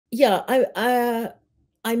Yeah,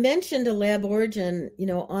 I mentioned a lab origin,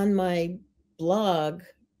 on my blog.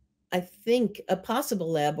 I think a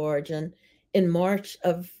possible lab origin in March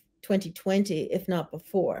of 2020, if not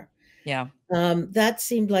before. Yeah. That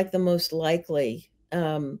seemed like the most likely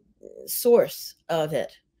source of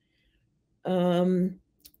it. Um,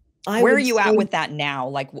 I Where are would you at say, with that now?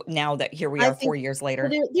 Like now that here we I are think 4 years well, later?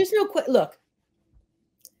 there's no look.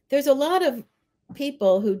 There's a lot of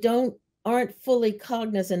people who aren't fully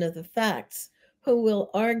cognizant of the facts who will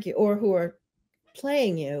argue, or who are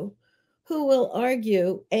playing you, who will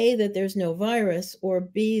argue A, that there's no virus, or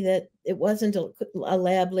B, that it wasn't a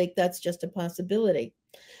lab leak, that's just a possibility.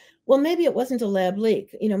 Well, maybe it wasn't a lab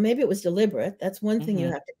leak, maybe it was deliberate. That's one thing you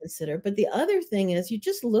Hmm. have to consider. But the other thing is, you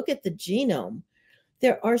just look at the genome.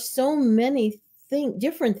 There are so many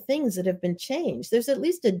different things that have been changed. There's at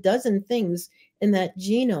least a dozen things in that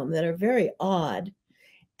genome that are very odd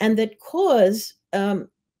and that cause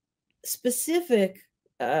specific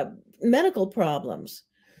uh, medical problems.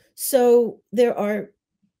 So there are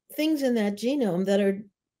things in that genome that are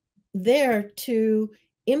there to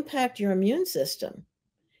impact your immune system,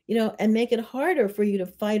 and make it harder for you to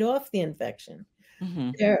fight off the infection.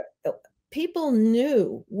 Hmm. There, people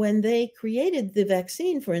knew when they created the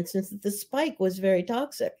vaccine, for instance, that the spike was very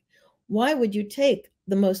toxic. Why would you take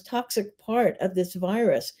the most toxic part of this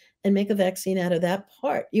virus and make a vaccine out of that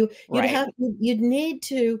part? Right. You'd need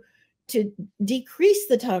to decrease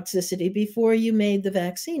the toxicity before you made the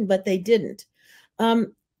vaccine, but they didn't.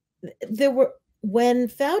 There were When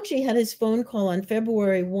Fauci had his phone call on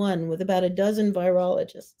February 1 with about a dozen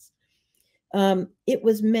virologists, it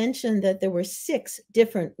was mentioned that there were 6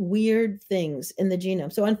 different weird things in the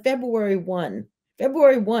genome. So on February 1,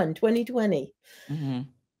 2020, Hmm.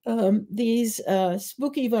 these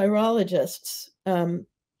spooky virologists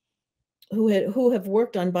who have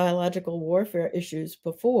worked on biological warfare issues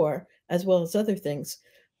before, as well as other things,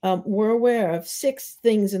 were aware of 6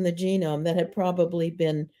 things in the genome that had probably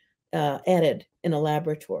been added in a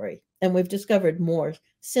laboratory. And we've discovered more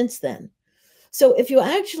since then. So if you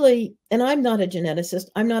actually, and I'm not a geneticist,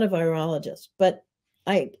 I'm not a virologist, but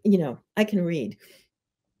I can read.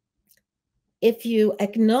 If you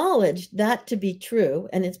acknowledge that to be true,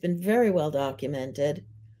 and it's been very well documented,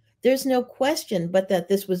 there's no question but that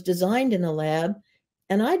this was designed in a lab.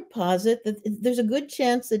 And I'd posit that there's a good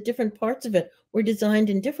chance that different parts of it were designed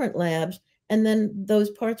in different labs, and then those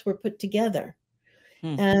parts were put together.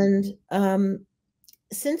 Hmm. And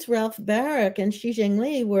since Ralph Baric and Xi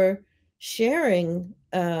Jinping were sharing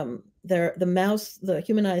the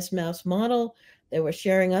humanized mouse model, they were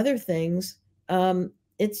sharing other things.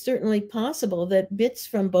 It's certainly possible that bits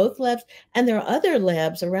from both labs, and there are other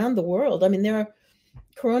labs around the world. I mean, there are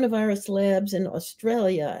coronavirus labs in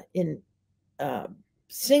Australia, in uh,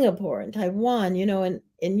 Singapore, and Taiwan, and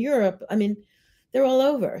in Europe. I mean, they're all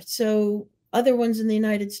over. So other ones in the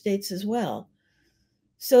United States as well.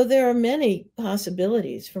 So there are many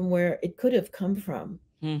possibilities from where it could have come from.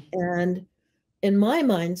 Hmm. And in my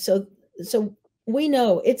mind, so we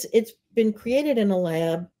know it's been created in a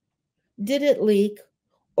lab. Did it leak,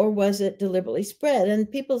 or was it deliberately spread?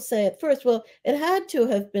 And people say at first, well, it had to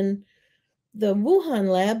have been the Wuhan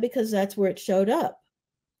lab because that's where it showed up.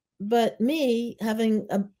 But me, having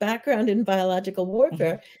a background in biological Hmm.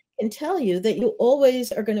 warfare, can tell you that you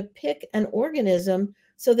always are going to pick an organism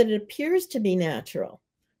so that it appears to be natural.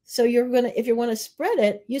 So if you want to spread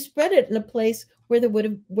it, you spread it in a place where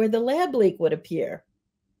the lab leak would appear,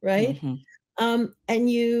 right? Hmm.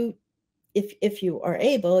 And if you are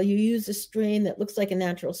able, you use a strain that looks like a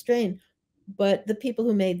natural strain. But the people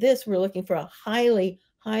who made this were looking for a highly,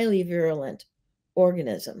 highly virulent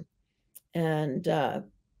organism. And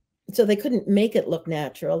so they couldn't make it look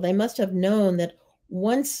natural. They must have known that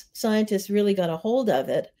once scientists really got a hold of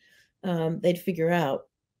it, they'd figure out,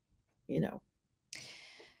 you know,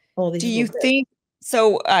 all these Do little you bits. think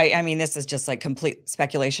so? I mean, this is just like complete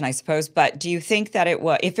speculation, I suppose. But do you think that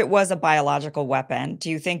if it was a biological weapon, do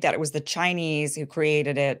you think that it was the Chinese who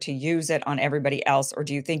created it to use it on everybody else, or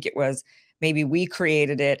do you think it was maybe we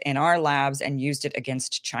created it in our labs and used it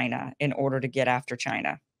against China in order to get after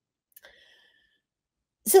China?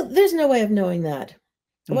 So there's no way of knowing that.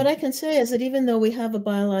 What Hmm. I can say is that even though we have a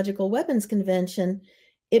biological weapons convention,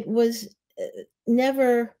 it was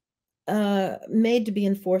never made to be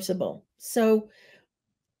enforceable. So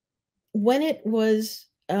when it was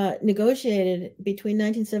negotiated between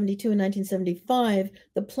 1972 and 1975,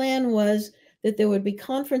 the plan was that there would be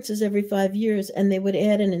conferences every 5 years, and they would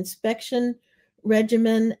add an inspection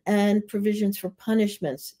regimen and provisions for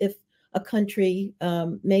punishments if a country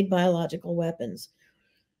made biological weapons.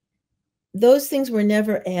 Those things were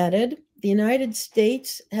never added. The United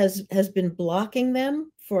States has been blocking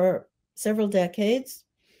them for several decades,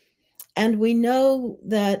 and we know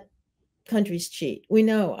that countries cheat. We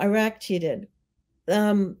know Iraq cheated.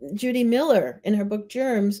 Judy Miller, in her book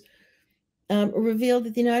Germs, revealed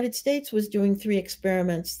that the United States was doing 3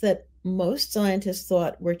 experiments that most scientists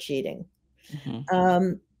thought were cheating.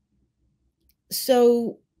 Mhm.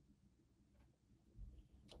 So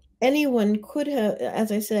anyone could have,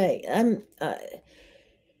 as I say,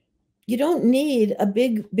 you don't need a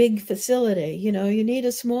big facility. You know, you need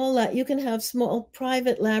a small lab. You can have small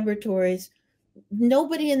private laboratories.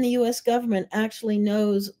 Nobody in the US government actually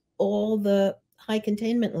knows all the high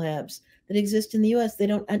containment labs that exist in the US. They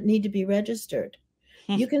don't need to be registered.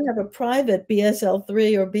 Hmm. You can have a private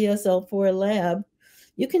BSL-3 or BSL-4 lab.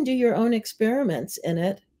 You can do your own experiments in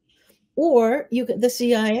it, or the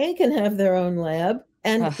CIA can have their own lab,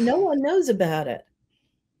 and no Ugh, one knows about it.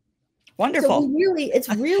 So wonderful. it's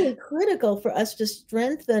really critical for us to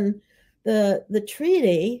strengthen the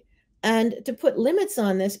treaty and to put limits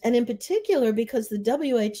on this, and in particular because the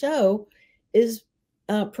WHO is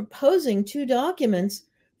proposing 2 documents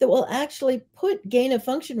that will actually put gain of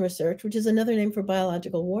function research, which is another name for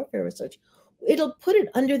biological warfare research, it'll put it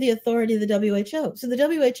under the authority of the WHO. So the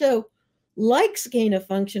WHO likes gain of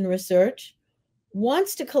function research,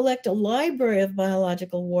 wants to collect a library of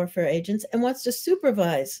biological warfare agents, and wants to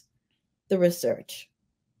supervise the research.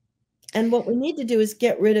 And what we need to do is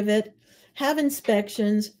get rid of it, have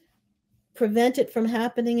inspections, prevent it from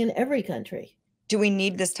happening in every country. Do we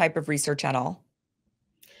need this type of research at all?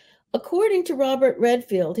 According to Robert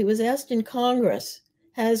Redfield, he was asked in Congress,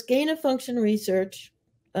 has gain of function research,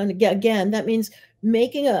 and again, that means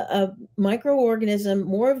making a microorganism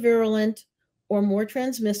more virulent or more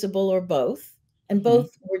transmissible or both, and Mhm.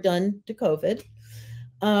 both were done to COVID.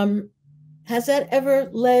 Has that ever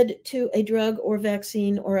led to a drug or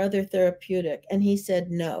vaccine or other therapeutic? And he said,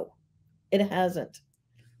 no, it hasn't.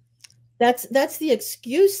 That's the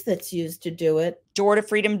excuse that's used to do it.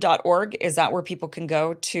 Doortofreedom.org, is that where people can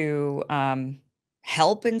go to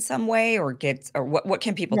help in some way or what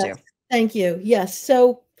can people Yes, do? thank you. Yes.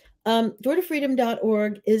 So,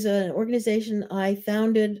 doortofreedom.org is an organization I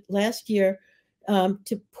founded last year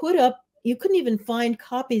to put up, you couldn't even find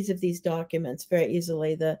copies of these documents very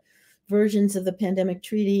easily, the versions of the pandemic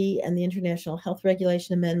treaty and the International Health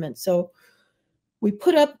Regulation Amendment. So, we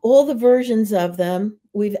put up all the versions of them.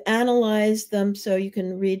 We've analyzed them so you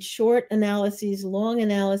can read short analyses, long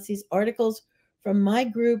analyses, articles from my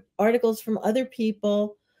group, articles from other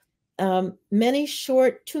people, many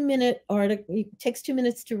short 2-minute articles. It takes 2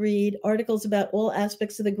 minutes to read articles about all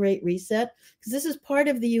aspects of the Great Reset, because this is part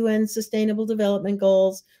of the UN Sustainable Development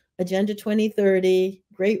Goals, Agenda 2030,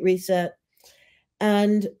 Great Reset.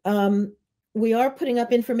 And we are putting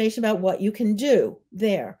up information about what you can do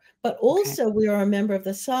there. But Okay. also, we are a member of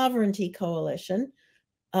the Sovereignty Coalition.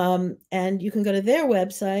 And you can go to their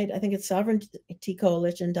website. I think it's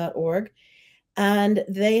sovereigntycoalition.org. And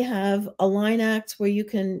they have a line acts where you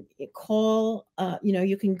can call,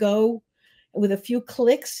 you can go with a few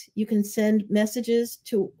clicks, you can send messages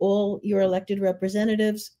to all your elected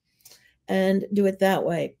representatives and do it that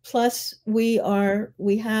way. Plus, we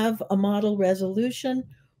have a model resolution.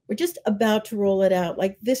 We're just about to roll it out.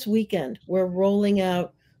 Like this weekend, we're rolling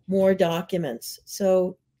out more documents.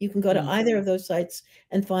 So you can go to Mm. either of those sites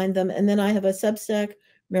and find them. And then I have a Substack,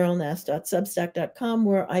 merylnass.substack.com,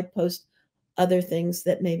 where I post other things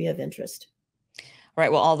that may be of interest. All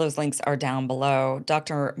right. Well, all those links are down below.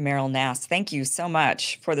 Dr. Meryl Nass, thank you so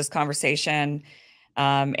much for this conversation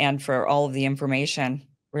and for all of the information.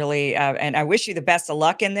 Really, and I wish you the best of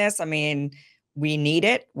luck in this. I mean, we need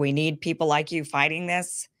it. We need people like you fighting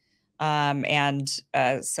this.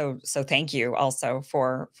 So thank you also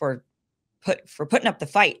for putting up the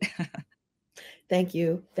fight. Thank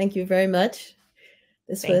you. Thank you very much.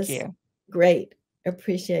 This Thank was you. great.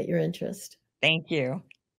 Appreciate your interest. Thank you.